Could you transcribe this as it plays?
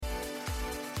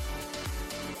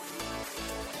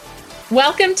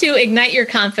Welcome to Ignite Your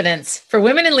Confidence for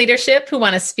women in leadership who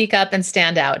want to speak up and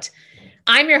stand out.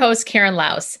 I'm your host, Karen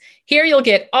Laus. Here you'll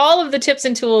get all of the tips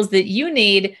and tools that you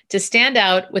need to stand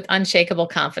out with unshakable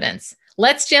confidence.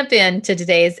 Let's jump into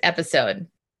today's episode.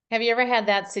 Have you ever had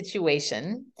that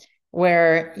situation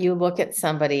where you look at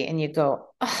somebody and you go,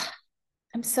 oh,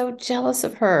 I'm so jealous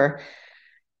of her.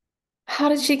 How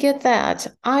did she get that?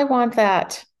 I want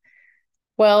that.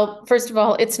 Well, first of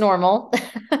all, it's normal.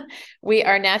 We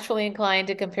are naturally inclined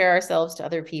to compare ourselves to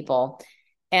other people.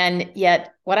 And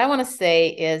yet, what I want to say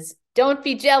is don't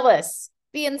be jealous,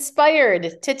 be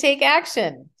inspired to take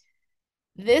action.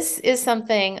 This is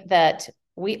something that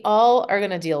we all are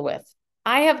going to deal with.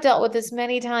 I have dealt with this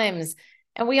many times.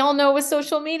 And we all know with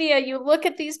social media, you look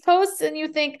at these posts and you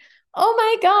think, oh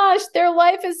my gosh, their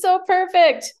life is so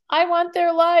perfect. I want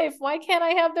their life. Why can't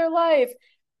I have their life?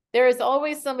 There is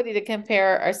always somebody to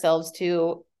compare ourselves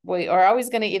to. We are always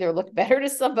going to either look better to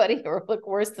somebody or look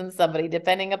worse than somebody,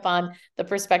 depending upon the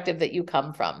perspective that you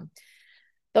come from.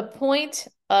 The point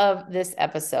of this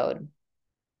episode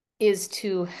is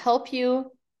to help you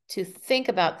to think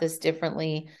about this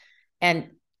differently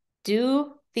and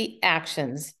do the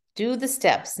actions, do the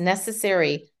steps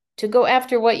necessary to go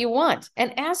after what you want,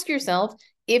 and ask yourself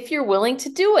if you're willing to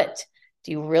do it.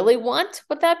 Do you really want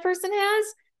what that person has?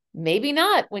 Maybe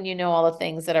not when you know all the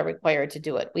things that are required to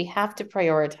do it. We have to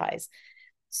prioritize.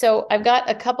 So I've got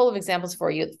a couple of examples for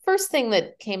you. The first thing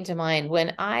that came to mind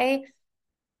when I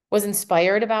was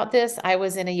inspired about this, I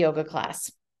was in a yoga class.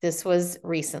 This was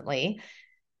recently.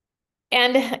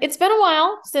 And it's been a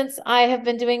while since I have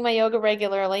been doing my yoga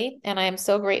regularly. And I am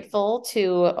so grateful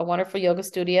to a wonderful yoga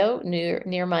studio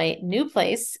near my new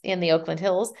place in the Oakland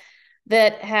Hills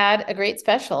that had a great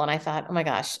special. And I thought, oh my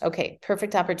gosh, okay,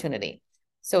 perfect opportunity.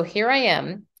 So here I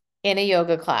am in a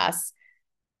yoga class.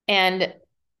 And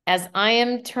as I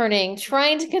am trying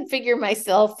to configure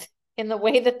myself in the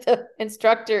way that the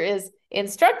instructor is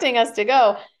instructing us to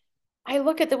go, I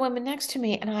look at the woman next to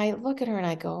me and I look at her and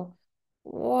I go,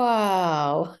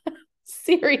 wow,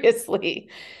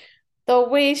 seriously, the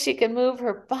way she could move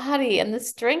her body and the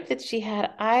strength that she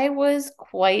had, I was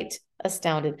quite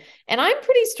astounded. And I'm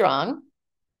pretty strong.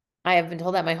 I have been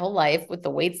told that my whole life with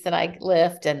the weights that I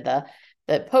lift and the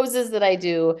poses that I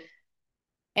do.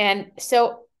 And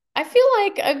so I feel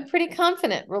like I'm pretty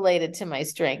confident related to my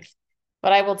strength.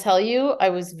 But I will tell you, I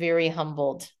was very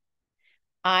humbled.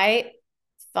 I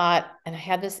thought, and I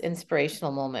had this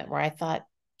inspirational moment where I thought,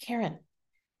 Karen,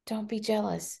 don't be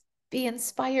jealous, be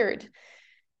inspired.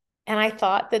 And I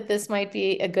thought that this might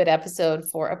be a good episode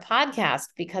for a podcast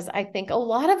because I think a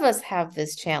lot of us have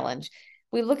this challenge.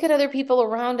 We look at other people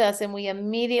around us and we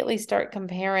immediately start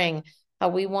comparing how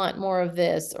we want more of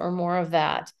this or more of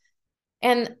that.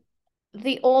 And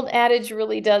the old adage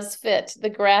really does fit. The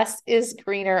grass is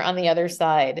greener on the other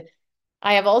side.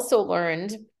 I have also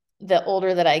learned the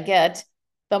older that I get,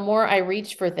 the more I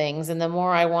reach for things and the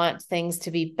more I want things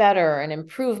to be better and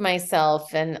improve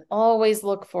myself and always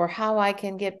look for how I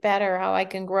can get better, how I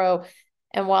can grow.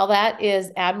 And while that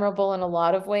is admirable in a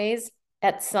lot of ways,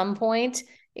 at some point,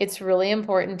 it's really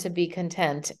important to be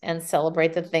content and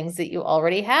celebrate the things that you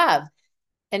already have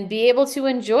and be able to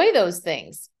enjoy those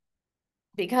things.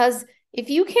 Because if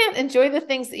you can't enjoy the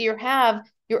things that you have,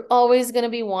 you're always going to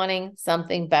be wanting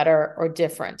something better or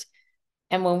different.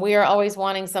 And when we are always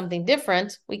wanting something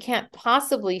different, we can't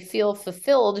possibly feel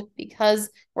fulfilled because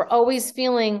we're always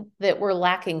feeling that we're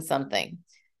lacking something.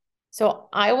 So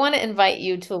I want to invite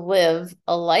you to live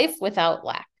a life without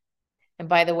lack. And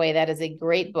by the way, that is a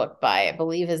great book by, I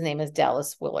believe his name is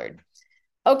Dallas Willard.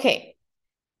 Okay,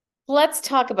 let's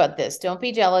talk about this. Don't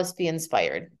be jealous, be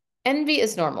inspired. Envy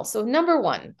is normal. So number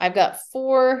one, I've got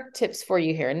 4 tips for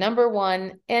you here. Number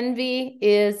one, envy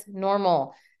is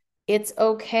normal. It's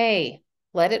okay.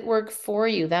 Let it work for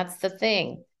you. That's the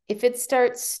thing. If it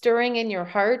starts stirring in your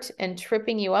heart and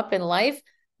tripping you up in life,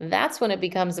 that's when it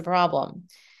becomes a problem.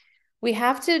 We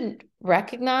have to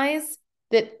recognize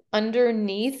that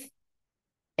underneath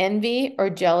envy or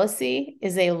jealousy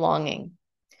is a longing.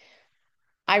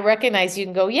 I recognize you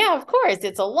can go, yeah, of course,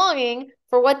 it's a longing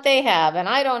for what they have and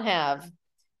I don't have.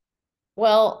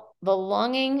 Well, the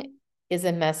longing is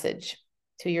a message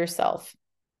to yourself,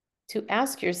 to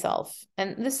ask yourself.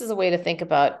 And this is a way to think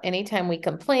about anytime we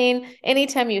complain,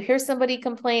 anytime you hear somebody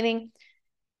complaining,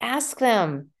 ask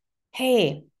them,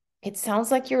 hey, it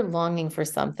sounds like you're longing for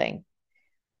something.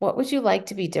 What would you like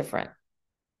to be different?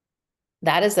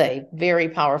 That is a very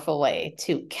powerful way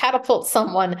to catapult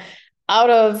someone out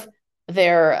of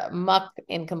their muck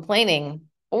in complaining,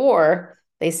 or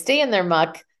they stay in their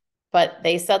muck, but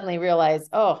they suddenly realize,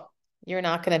 oh, You're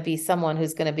not going to be someone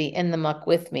who's going to be in the muck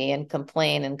with me and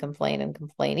complain and complain and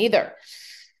complain either.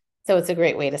 So it's a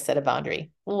great way to set a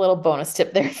boundary. A little bonus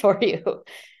tip there for you.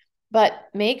 But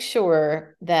make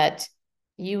sure that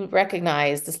you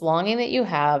recognize this longing that you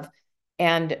have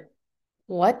and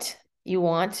what you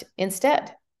want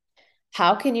instead.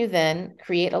 How can you then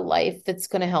create a life that's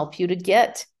going to help you to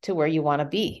get to where you want to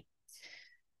be?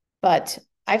 But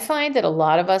I find that a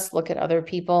lot of us look at other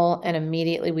people and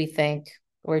immediately we think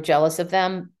we're jealous of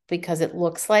them because it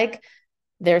looks like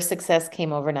their success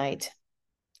came overnight.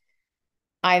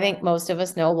 I think most of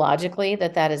us know logically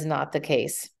that that is not the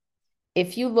case.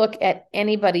 If you look at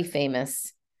anybody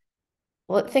famous,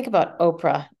 think about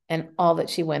Oprah and all that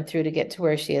she went through to get to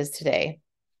where she is today.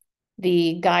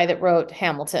 The guy that wrote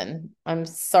Hamilton, I'm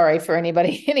sorry for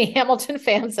anybody, any Hamilton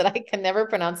fans that I can never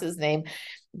pronounce his name,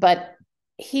 but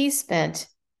he spent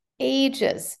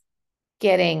ages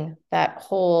getting that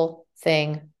whole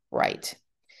thing right.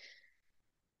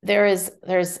 There's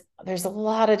a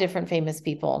lot of different famous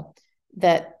people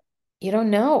that you don't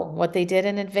know what they did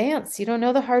in advance. You don't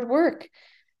know the hard work.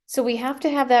 So we have to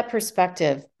have that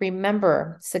perspective.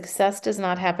 Remember, success does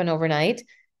not happen overnight,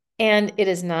 and it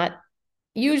is not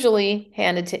usually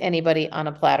handed to anybody on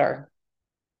a platter.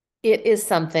 It is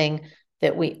something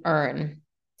that we earn.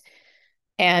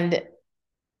 And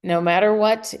no matter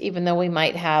what, even though we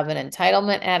might have an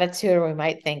entitlement attitude, or we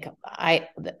might think,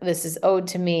 this is owed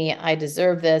to me, I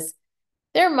deserve this.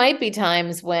 There might be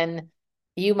times when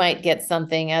you might get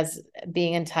something as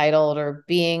being entitled or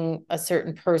being a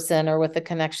certain person or with the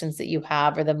connections that you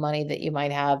have or the money that you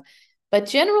might have. But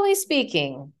generally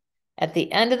speaking, at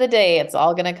the end of the day, it's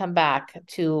all going to come back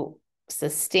to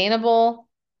sustainable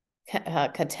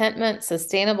contentment,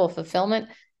 sustainable fulfillment,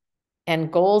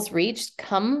 and goals reached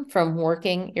come from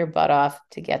working your butt off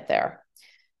to get there.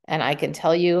 And I can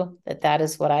tell you that that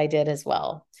is what I did as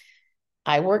well.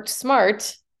 I worked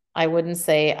smart. I would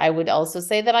also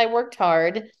say that I worked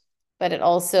hard, but it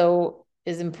also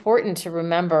is important to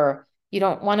remember you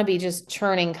don't want to be just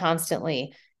churning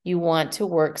constantly. You want to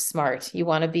work smart. You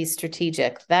want to be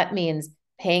strategic. That means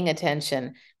paying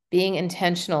attention, being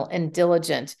intentional and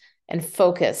diligent and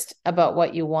focused about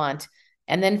what you want,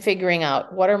 and then figuring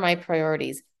out what are my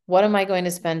priorities? What am I going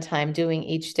to spend time doing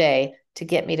each day to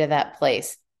get me to that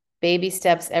place? Baby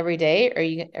steps every day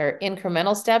or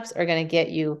incremental steps are going to get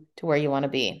you to where you want to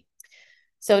be.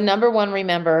 So number one,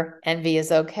 remember, envy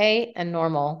is okay and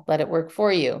normal. Let it work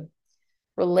for you.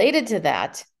 Related to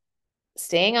that,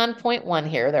 staying on point one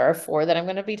here, there are 4 that I'm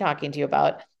going to be talking to you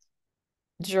about.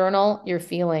 Journal your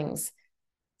feelings.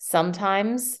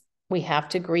 Sometimes we have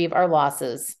to grieve our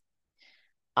losses.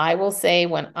 I will say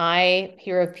when I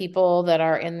hear of people that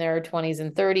are in their 20s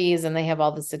and 30s and they have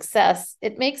all the success,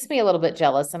 it makes me a little bit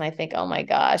jealous. And I think, oh my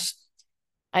gosh,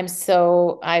 I'm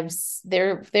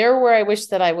there where I wish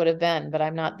that I would have been, but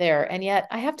I'm not there. And yet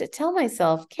I have to tell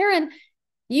myself, Karen,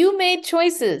 you made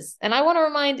choices. And I want to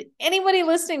remind anybody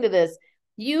listening to this,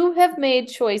 you have made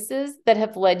choices that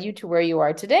have led you to where you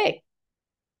are today.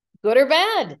 Good or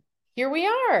bad, here we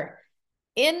are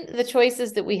in the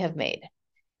choices that we have made.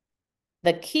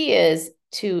 The key is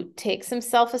to take some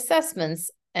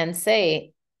self-assessments and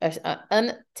take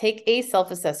a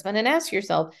self-assessment and ask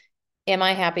yourself, am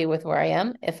I happy with where I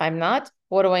am? If I'm not,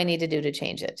 what do I need to do to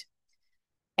change it?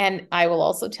 And I will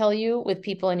also tell you, with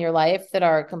people in your life that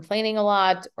are complaining a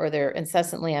lot or they're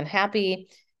incessantly unhappy,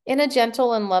 in a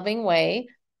gentle and loving way,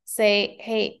 say,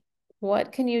 hey,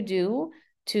 what can you do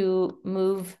to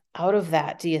move out of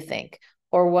that, do you think?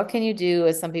 Or what can you do,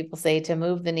 as some people say, to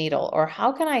move the needle? Or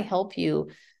how can I help you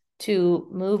to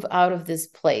move out of this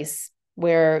place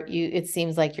where it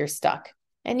seems like you're stuck?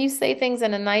 And you say things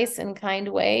in a nice and kind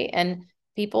way, and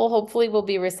people hopefully will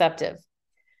be receptive.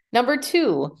 Number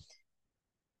 2,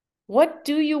 what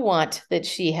do you want that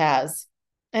she has?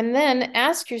 And then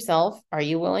ask yourself, are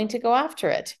you willing to go after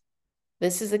it?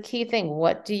 This is a key thing.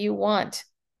 What do you want?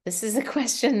 This is a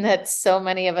question that so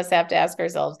many of us have to ask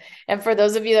ourselves. And for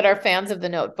those of you that are fans of The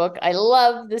Notebook, I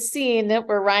love the scene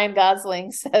where Ryan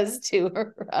Gosling says to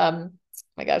her,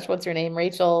 my gosh, what's her name?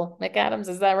 Rachel McAdams,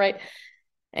 is that right?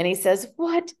 And he says,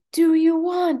 what do you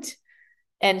want?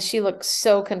 And she looks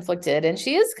so conflicted, and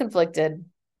she is conflicted.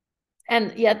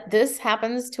 And yet this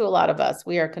happens to a lot of us.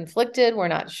 We are conflicted. We're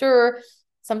not sure.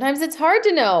 Sometimes it's hard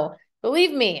to know.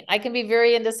 Believe me, I can be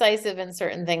very indecisive in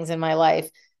certain things in my life.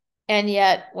 And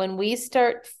yet when we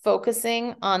start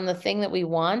focusing on the thing that we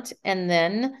want and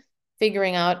then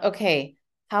figuring out, okay,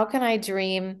 how can I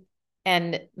dream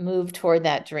and move toward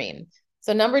that dream?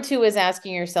 So number 2 is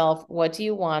asking yourself, what do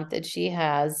you want that she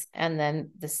has? And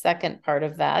then the second part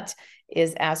of that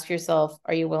is ask yourself,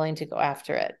 are you willing to go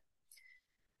after it?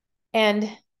 And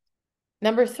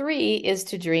number 3 is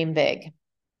to dream big.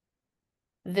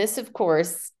 This, of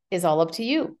course, is all up to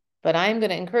you, but I'm going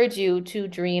to encourage you to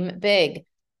dream big.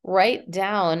 Write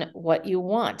down what you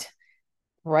want.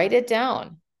 Write it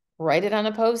down. Write it on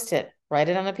a Post-it. Write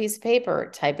it on a piece of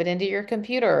paper. Type it into your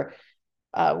computer.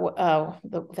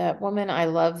 That woman, I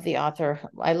love the author.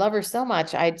 I love her so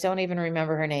much. I don't even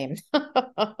remember her name.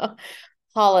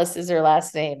 Hollis is her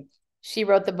last name. She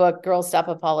wrote the book, Girl Stop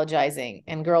Apologizing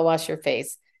and Girl Wash Your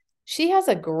Face. She has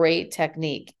a great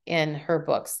technique in her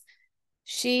books.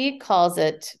 She calls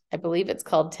it, I believe it's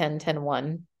called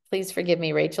 10-10-1. Please forgive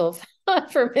me, Rachel,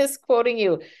 for misquoting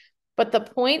you. But the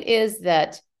point is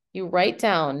that you write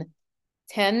down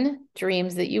 10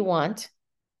 dreams that you want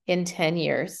in 10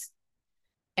 years,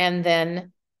 and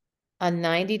then a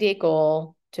 90-day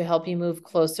goal to help you move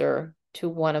closer to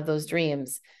one of those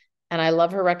dreams. And I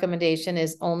love her recommendation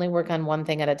is only work on one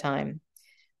thing at a time.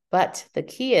 But the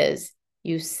key is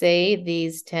you say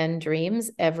these 10 dreams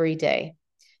every day,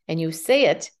 and you say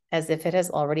it as if it has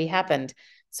already happened.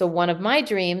 So one of my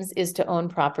dreams is to own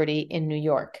property in New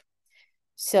York.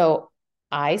 So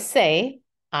I say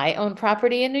I own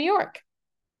property in New York.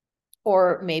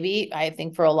 Or maybe I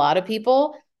think for a lot of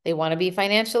people, they want to be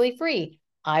financially free.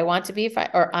 I want to be,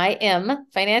 or I am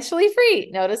financially free.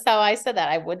 Notice how I said that.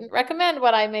 I wouldn't recommend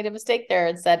what I made a mistake there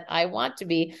and said, I want to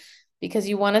be, because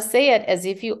you want to say it as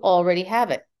if you already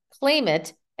have it. Claim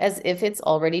it as if it's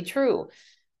already true.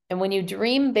 And when you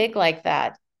dream big like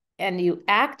that and you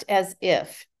act as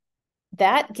if,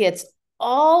 that gets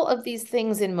all of these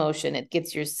things in motion. It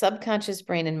gets your subconscious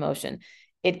brain in motion.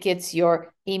 It gets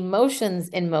your emotions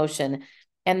in motion.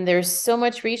 And there's so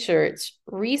much research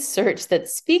that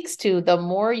speaks to the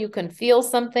more you can feel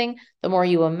something, the more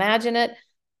you imagine it,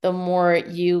 the more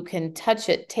you can touch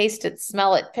it, taste it,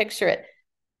 smell it, picture it.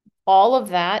 All of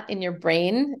that in your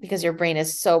brain, because your brain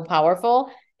is so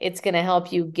powerful, it's going to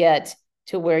help you get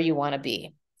to where you want to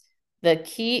be. The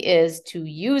key is to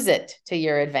use it to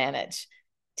your advantage.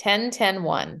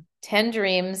 10-10-1, 10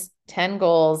 dreams, 10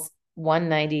 goals,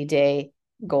 190-day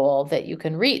goal that you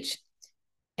can reach.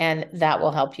 And that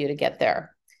will help you to get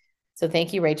there. So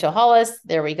thank you, Rachel Hollis.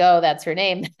 There we go. That's her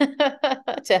name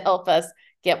to help us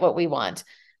get what we want.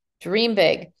 Dream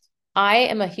big. I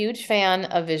am a huge fan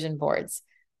of vision boards.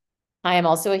 I am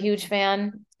also a huge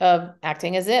fan of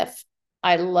acting as if.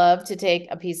 I love to take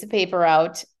a piece of paper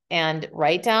out and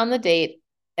write down the date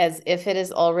as if it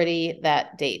is already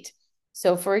that date.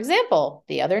 So for example,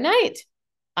 the other night,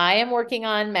 I am working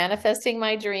on manifesting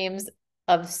my dreams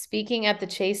of speaking at the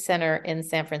Chase Center in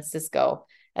San Francisco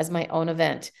as my own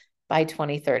event by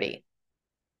 2030.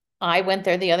 I went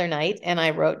there the other night and I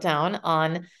wrote down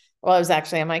I was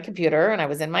actually on my computer and I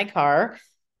was in my car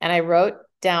and I wrote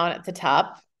down at the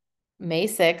top, May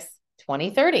 6th,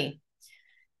 2030.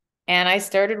 And I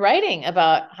started writing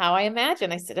about how I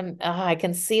imagine. I said, I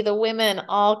can see the women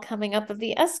all coming up of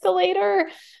the escalator,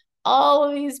 all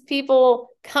of these people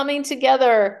coming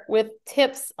together with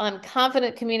tips on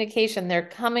confident communication. They're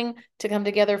coming to come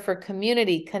together for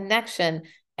community, connection,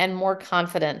 and more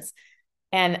confidence.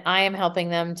 And I am helping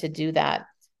them to do that.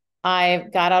 I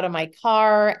got out of my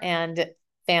car and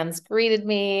fans greeted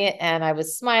me and I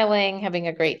was smiling, having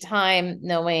a great time,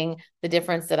 knowing the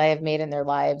difference that I have made in their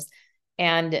lives.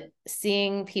 And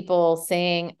seeing people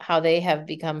saying how they have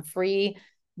become free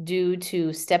due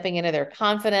to stepping into their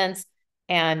confidence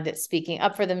and speaking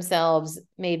up for themselves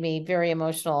made me very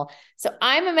emotional. So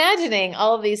I'm imagining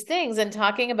all of these things and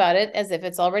talking about it as if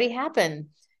it's already happened.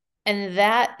 And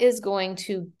that is going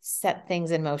to set things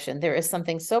in motion. There is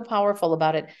something so powerful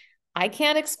about it. I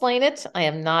can't explain it. I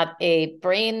am not a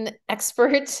brain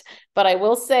expert, but I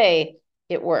will say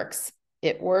it works.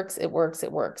 It works. It works.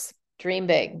 It works. Dream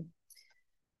big.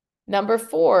 Number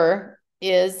 4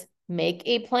 is make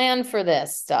a plan for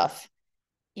this stuff.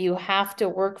 You have to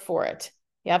work for it.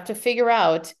 You have to figure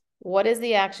out what is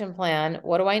the action plan?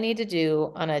 What do I need to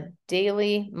do on a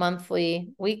daily, monthly,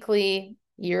 weekly,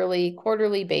 yearly,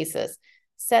 quarterly basis?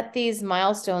 Set these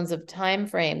milestones of time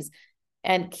frames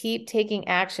and keep taking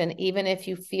action, even if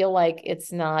you feel like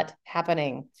it's not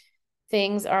happening.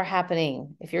 Things are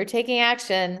happening. If you're taking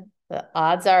action, the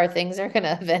odds are things are going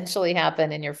to eventually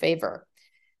happen in your favor.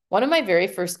 One of my very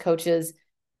first coaches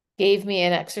gave me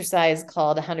an exercise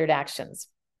called 100 Actions.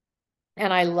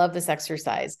 And I love this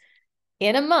exercise.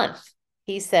 In a month,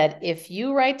 he said, if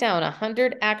you write down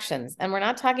 100 actions, and we're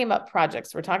not talking about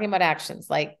projects, we're talking about actions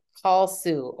like call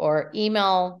Sue or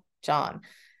email John.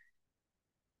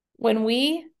 When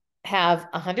we have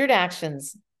 100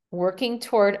 actions working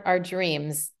toward our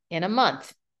dreams in a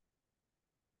month,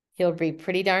 you'll be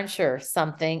pretty darn sure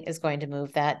something is going to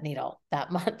move that needle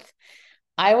that month.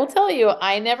 I will tell you,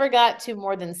 I never got to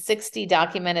more than 60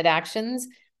 documented actions.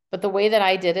 But the way that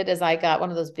I did it is I got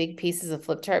one of those big pieces of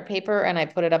flip chart paper and I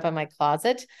put it up in my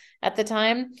closet at the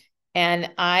time. And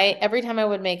every time I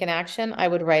would make an action, I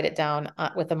would write it down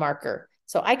with a marker.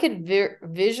 So I could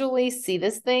visually see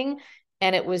this thing.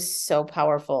 And it was so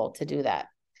powerful to do that.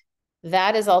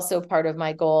 That is also part of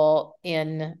my goal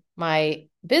in my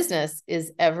business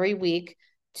is every week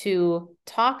to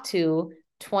talk to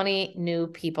 20 new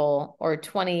people or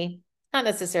 20, not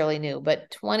necessarily new,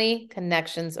 but 20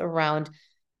 connections around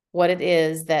what it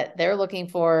is that they're looking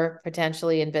for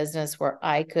potentially in business where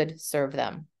I could serve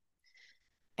them.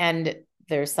 And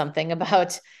there's something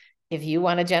about if you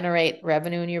want to generate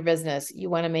revenue in your business, you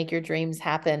want to make your dreams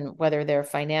happen, whether they're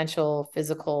financial,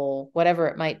 physical, whatever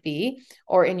it might be,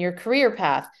 or in your career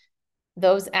path,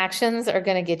 those actions are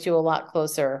going to get you a lot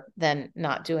closer than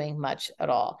not doing much at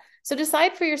all. So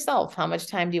decide for yourself, how much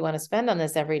time do you want to spend on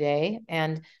this every day?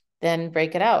 And then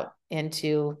break it out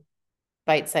into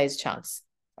bite-sized chunks,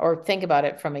 or think about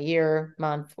it from a year,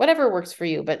 month, whatever works for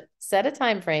you, but set a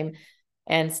time frame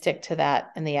and stick to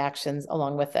that and the actions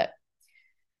along with it.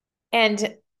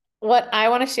 And what I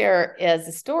want to share is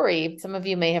a story. Some of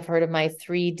you may have heard of my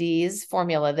 3Ds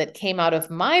formula that came out of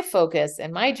my focus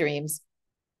and my dreams.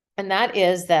 And that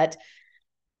is that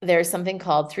there's something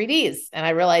called 3Ds. And I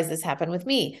realized this happened with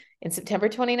me. In September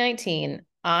 2019,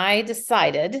 I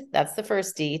decided, that's the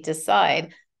first D,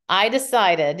 decide. I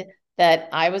decided that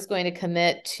I was going to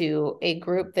commit to a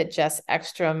group that Jess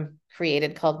Ekstrom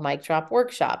created called Mic Drop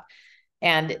Workshop.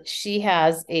 And she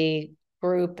has a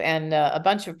group and a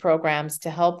bunch of programs to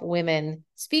help women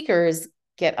speakers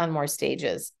get on more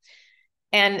stages.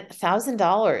 And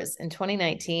 $1,000 in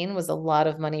 2019 was a lot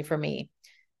of money for me.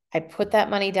 I put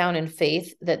that money down in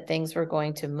faith that things were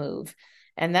going to move.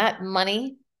 And that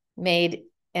money made,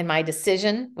 and my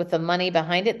decision with the money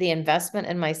behind it, the investment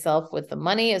in myself with the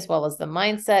money, as well as the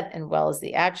mindset, and well as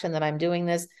the action that I'm doing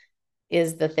this,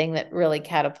 is the thing that really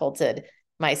catapulted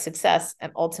my success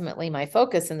and ultimately my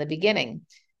focus in the beginning.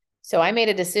 So I made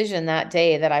a decision that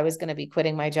day that I was going to be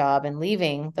quitting my job and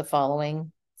leaving the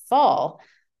following fall,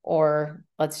 or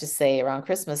let's just say around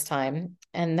Christmas time.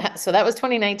 And so that was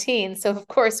 2019. So of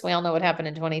course, we all know what happened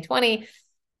in 2020.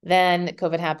 Then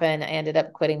COVID happened. I ended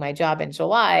up quitting my job in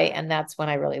July, and that's when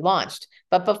I really launched.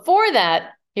 But before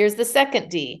that, here's the second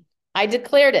D. I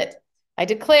declared it. I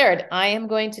declared, I am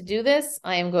going to do this.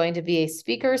 I am going to be a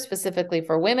speaker specifically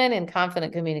for women in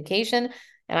confident communication,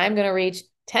 and I'm going to reach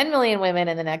 10 million women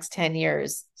in the next 10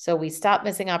 years. So we stop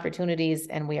missing opportunities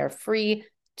and we are free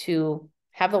to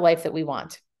have the life that we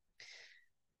want.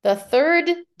 The third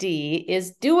D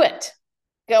is do it.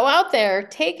 Go out there,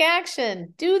 take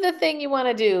action, do the thing you want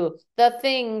to do, the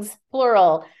things,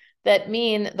 plural, that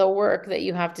mean the work that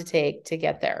you have to take to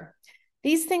get there.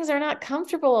 These things are not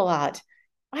comfortable a lot.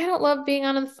 I don't love being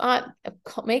on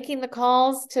making the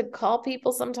calls to call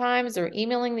people sometimes, or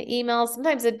emailing the emails.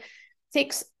 Sometimes it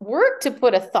takes work to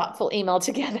put a thoughtful email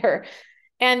together.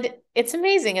 And it's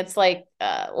amazing. It's like,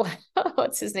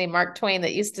 what's his name? Mark Twain,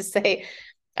 that used to say,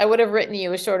 I would have written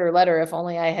you a shorter letter if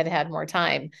only I had had more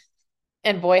time.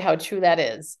 And boy, how true that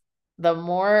is. The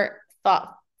more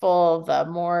thoughtful, the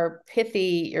more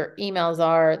pithy your emails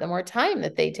are, the more time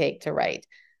that they take to write.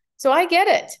 So I get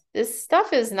it. This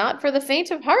stuff is not for the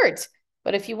faint of heart.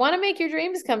 But if you want to make your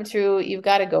dreams come true, you've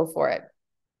got to go for it.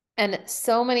 And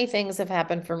so many things have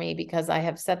happened for me because I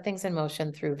have set things in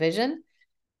motion through vision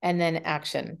and then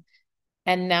action.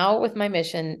 And now with my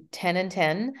mission, 10 and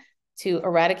 10, to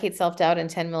eradicate self-doubt in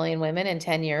 10 million women in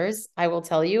 10 years, I will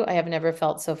tell you, I have never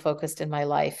felt so focused in my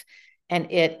life.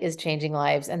 And it is changing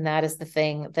lives. And that is the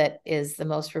thing that is the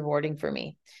most rewarding for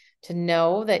me. To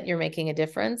know that you're making a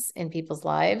difference in people's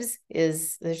lives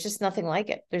there's just nothing like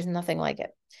it. There's nothing like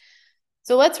it.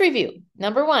 So let's review.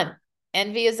 Number 1,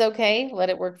 envy is okay.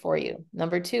 Let it work for you.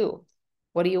 Number 2,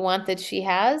 what do you want that she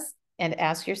has? And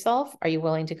ask yourself, are you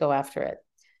willing to go after it?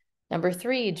 Number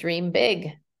 3, dream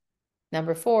big.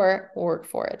 Number 4, work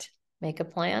for it. Make a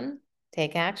plan,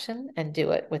 take action, and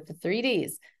do it with the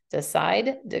 3Ds.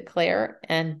 Decide, declare,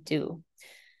 and do.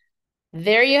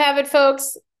 There you have it,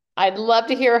 folks. I'd love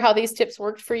to hear how these tips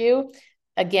worked for you.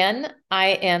 Again, I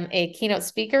am a keynote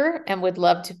speaker and would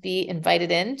love to be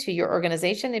invited in to your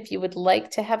organization if you would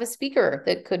like to have a speaker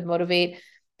that could motivate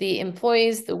the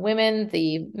employees, the women,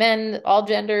 the men, all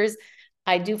genders.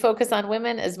 I do focus on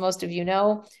women, as most of you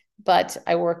know, but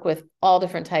I work with all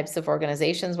different types of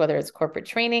organizations, whether it's corporate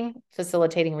training,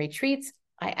 facilitating retreats.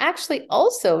 I actually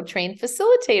also train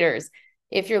facilitators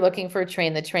if you're looking for a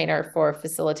train the trainer for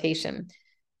facilitation.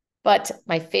 But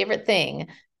my favorite thing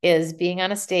is being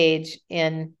on a stage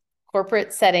in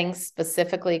corporate settings,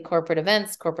 specifically corporate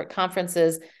events, corporate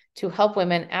conferences, to help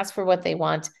women ask for what they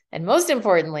want, and most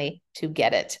importantly, to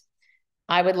get it.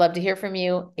 I would love to hear from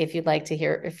you. If you'd like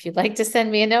to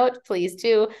send me a note, please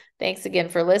do. Thanks again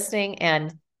for listening.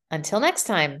 And until next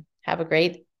time, have a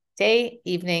great day,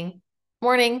 evening,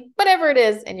 morning, whatever it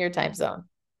is in your time zone.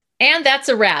 And that's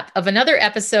a wrap of another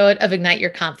episode of Ignite Your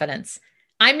Confidence.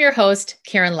 I'm your host,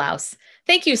 Karen Laus.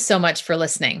 Thank you so much for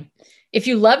listening. If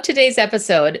you loved today's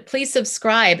episode, please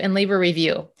subscribe and leave a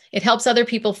review. It helps other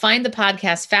people find the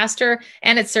podcast faster,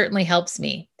 and it certainly helps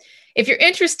me. If you're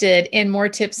interested in more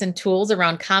tips and tools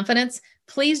around confidence,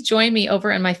 please join me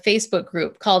over in my Facebook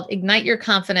group called Ignite Your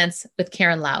Confidence with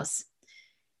Karen Laus.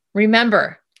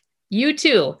 Remember, you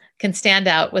too can stand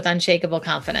out with unshakable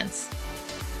confidence.